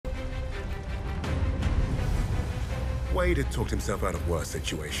Wade had talked himself out of worse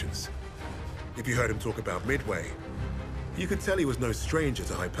situations. If you heard him talk about Midway, you could tell he was no stranger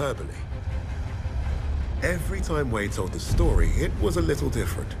to hyperbole. Every time Wade told the story, it was a little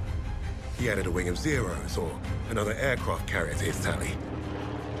different. He added a wing of zeros or another aircraft carrier to his tally.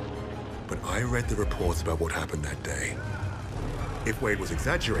 But I read the reports about what happened that day. If Wade was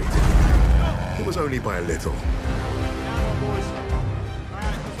exaggerating, it was only by a little.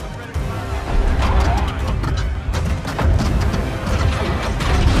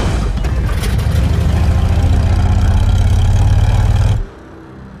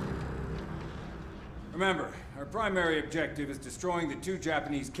 Remember, our primary objective is destroying the 2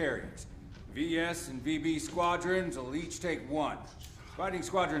 Japanese carriers. VS and VB squadrons will each take 1. Fighting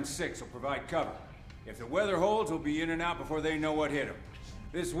Squadron 6 will provide cover. If the weather holds, we'll be in and out before they know what hit them.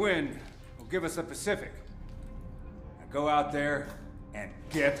 This wind will give us the Pacific. Now go out there and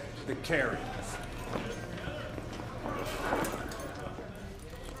get the carriers.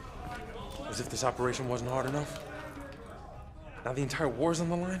 As if this operation wasn't hard enough. Now the entire war's on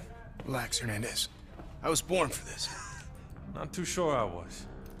the line? Relax, Hernandez. I was born for this. Not too sure I was.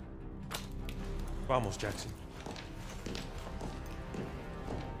 Vamos, Jackson.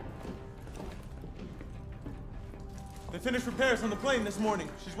 They finished repairs on the plane this morning.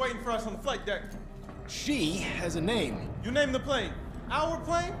 She's waiting for us on the flight deck. She has a name. You named the plane. Our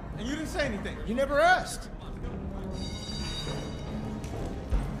plane? And you didn't say anything. You never asked.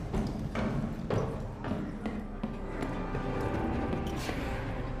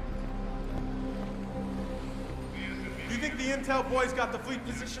 Do you think the intel boys got the fleet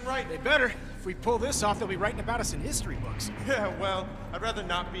position right? They better. If we pull this off, they'll be writing about us in history books. Yeah, well, I'd rather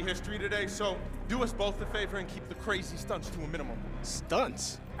not be history today, so do us both a favor and keep the crazy stunts to a minimum.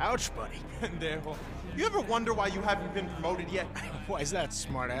 Stunts? Ouch, buddy. Pendejo. You ever wonder why you haven't been promoted yet? Why is that,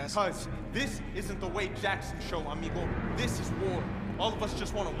 smartass? Cuz this isn't the Wade Jackson show, amigo. This is war. All of us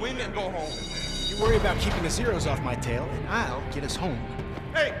just want to win and go home. You worry about keeping the zeros off my tail, and I'll get us home.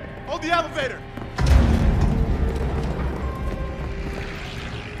 Hey, hold the elevator!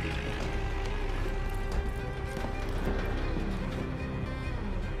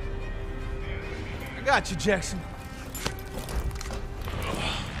 I got you, Jackson.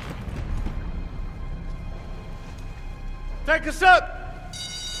 Take us up!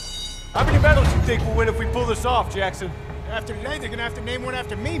 How many medals you think we'll win if we pull this off, Jackson? After today, they're gonna have to name one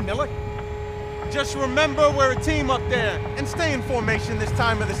after me, Miller. Just remember we're a team up there. And stay in formation this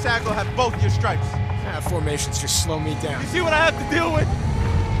time or the SAG will have both your stripes. Formations just slow me down. You see what I have to deal with?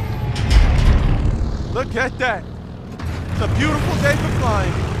 Look at that. It's a beautiful day for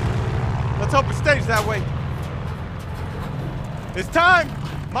flying. Let's hope it stays that way. It's time!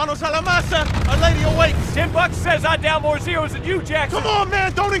 Manos a la masa! Our lady awaits! $10 says I down more zeros than you, Jackson! Come on,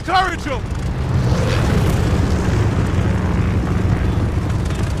 man! Don't encourage him!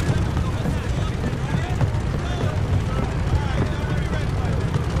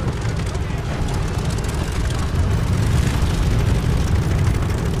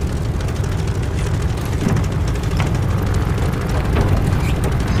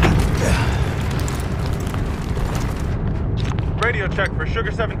 Radio check for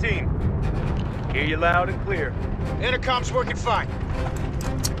Sugar 17. Hear you loud and clear. Intercom's working fine.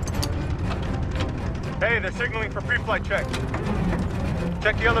 Hey, they're signaling for pre-flight check.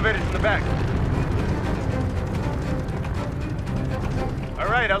 Check the elevators in the back. All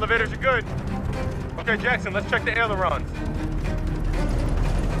right, elevators are good. Okay, Jackson, let's check the ailerons.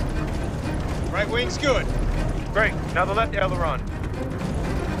 Right wing's good. Great, now the left aileron.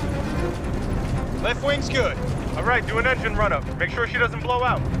 Left wing's good. All right, do an engine run-up. Make sure she doesn't blow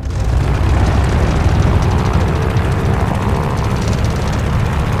out.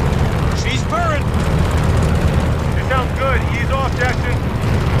 She's burned. It sounds good. Ease off, Jackson.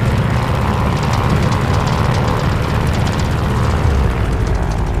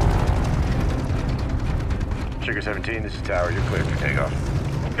 Sugar 17, this is Tower. You're cleared for takeoff.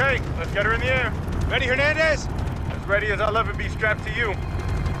 Okay, let's get her in the air. Ready, Hernandez? As ready as I'll ever be strapped to you.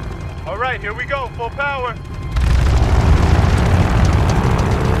 All right, here we go. Full power.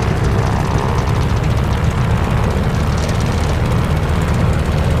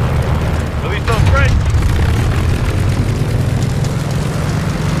 Release those brakes.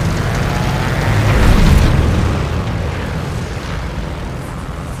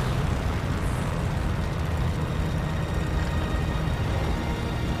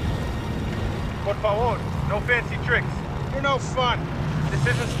 Por favor, no fancy tricks. You're no fun.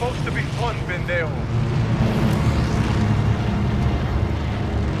 This isn't supposed to be fun, pendejo.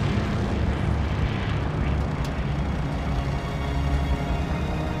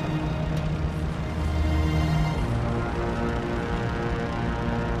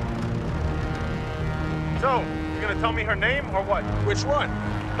 tell me her name or what? Which one?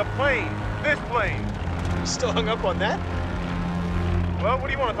 The plane. This plane. You still hung up on that? Well, what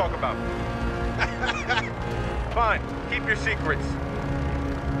do you want to talk about? Fine. Keep your secrets.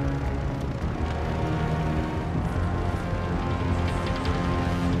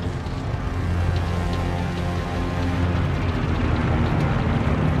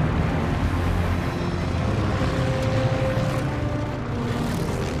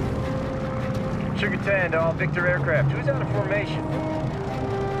 Sugar 10 to all Victor aircraft. Who's out of formation?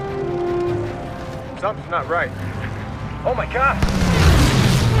 Something's not right. Oh my god!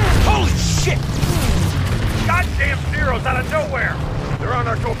 Holy shit! Goddamn Zeros out of nowhere! They're on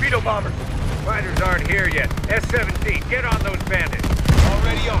our torpedo bombers. Fighters aren't here yet. S-17, get on those bandits.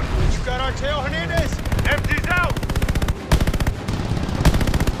 Already on it. You got our tail, Hernandez? Empty's out!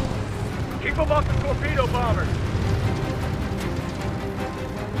 Keep them off the torpedo bombers.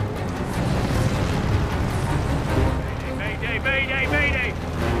 Mayday, mayday, mayday!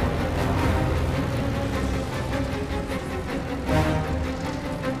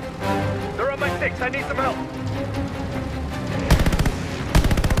 They're on my six. I need some help.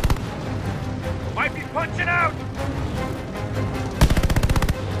 Might be punching out!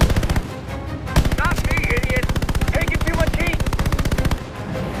 Not me, idiot! Taking too much heat!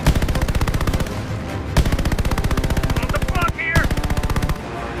 On the block here!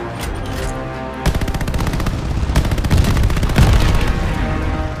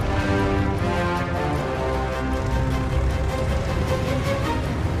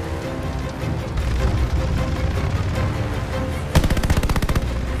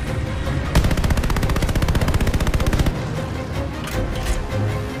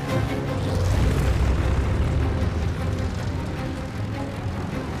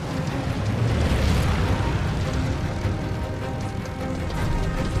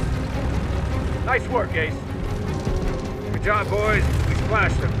 Nice work, Ace. Good job, boys. We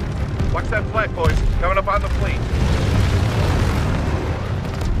splashed them. Watch that flag, boys. Coming up on the fleet.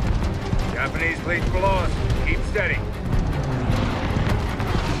 Japanese fleet's lost. Keep steady.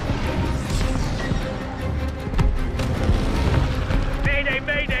 Mayday,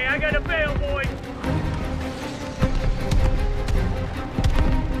 mayday! I got a bail, boys!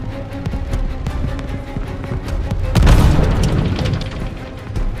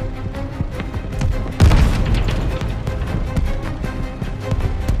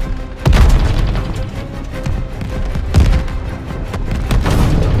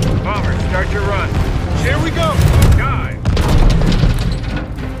 Start your run. Here we go! Dive!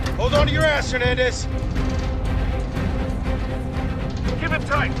 Hold on to your ass, Hernandez. Give it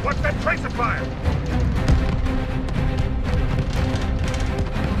tight! Watch that tracer fire!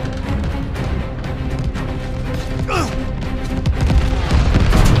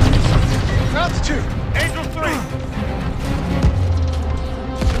 Altitude! Angel 3!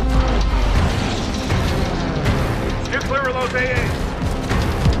 Steer clear of those AAs!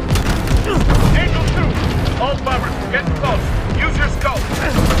 Angel 2! All bombers, getting close. Use your scope.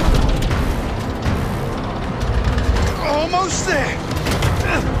 Almost there!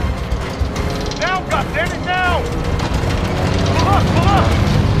 Now, goddammit, now! Pull up, pull up!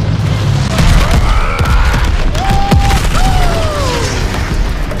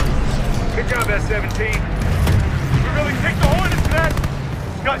 Good job, S-17. We really take the Hornets to that?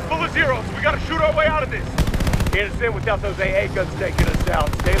 This guy's full of zeros. We gotta shoot our way out of this. Get us in without those AA guns taking us out.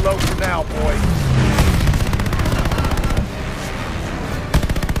 Stay low for now, boys.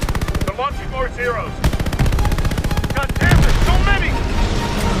 They're launching more zeros. God damn, there's so many!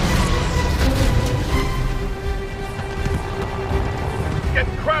 It's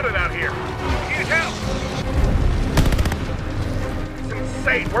getting crowded out here. We need help. It's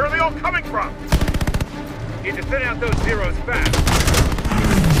insane. Where are they all coming from? Need to thin out those zeros fast.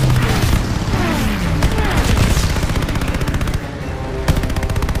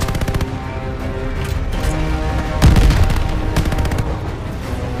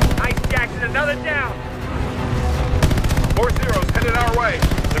 Another down! More zeros headed our way.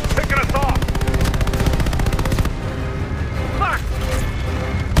 They're picking us off. Fuck!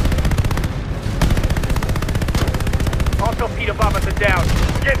 All torpedo bombers are down.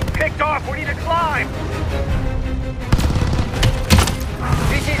 We're getting picked off. We need to climb.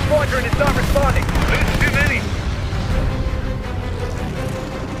 VC Squadron is not responding. There's too many.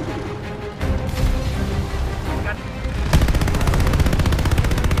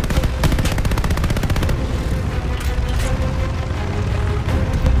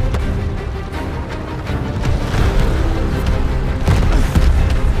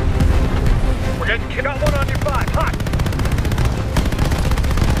 Got one on your 5, hot!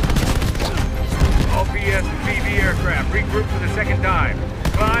 All BS and BB aircraft.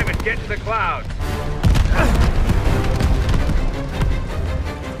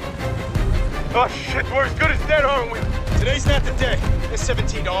 Oh shit, we're as good as dead, aren't we? Today's not the day.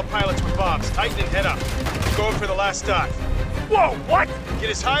 S-17 to all pilots with bombs. Tighten and head up. We're going for the last dive. Whoa, what? Get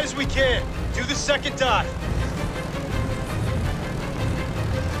as high as we can. Do the second dive.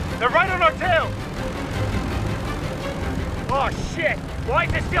 They're right on our tail. Oh, shit! Why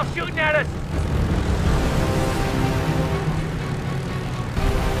is it still shooting at us?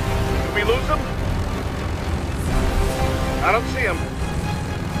 Did we lose them? I don't see them.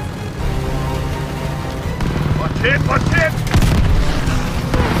 Watch it, watch it!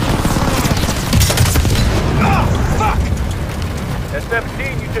 Oh, fuck!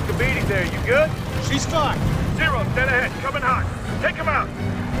 S-17, you took a beating there. You good? She's fine. Zero, dead ahead, coming hot. Take him out.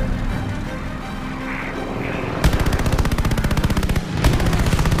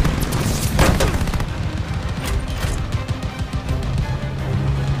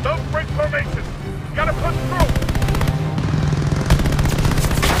 Don't break formation. Gotta push through.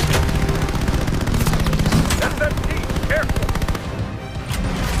 S-17, careful.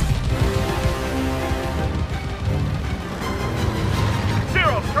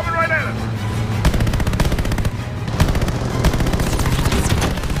 Zero, coming right at us.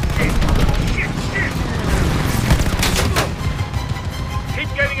 Shit. Keep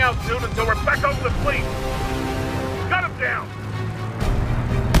getting out, dude, until we're back over the fleet. Got him down.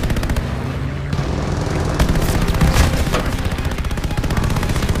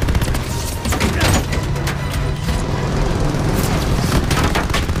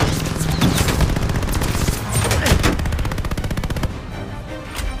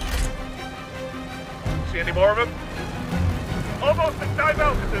 See any more of him? Almost at dive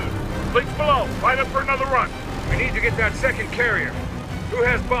altitude. Fleet's below. Line up for another run. We need to get that second carrier. Who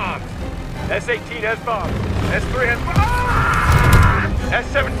has bombs? S-18 has bombs. S3 has... Ah!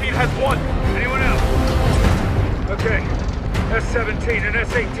 S-17 has one. Anyone else? Okay. S-17 and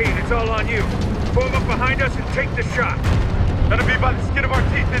S-18, it's all on you. Form up behind us and take the shot. That'll be by the skin of our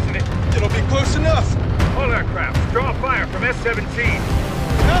teeth, isn't it? It'll be close enough. All aircraft, draw fire from S-17.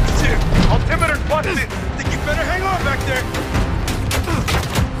 Altitude. Altimeter's busted. Think you better hang on back there.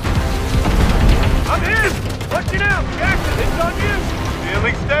 I'm in. Watch it out! Jackson, it's on you!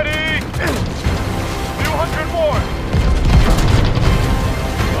 Feeling steady. 200 more.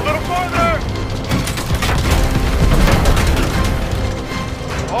 A little farther.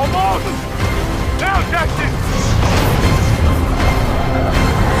 Almost. Now, Jackson.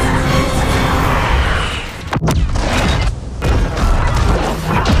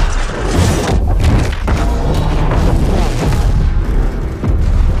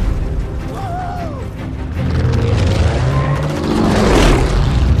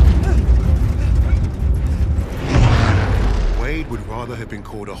 Have been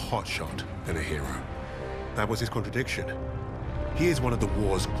called a hotshot than a hero. That was his contradiction. He is one of the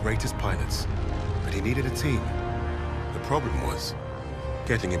war's greatest pilots, but he needed a team. The problem was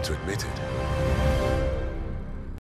getting him to admit it.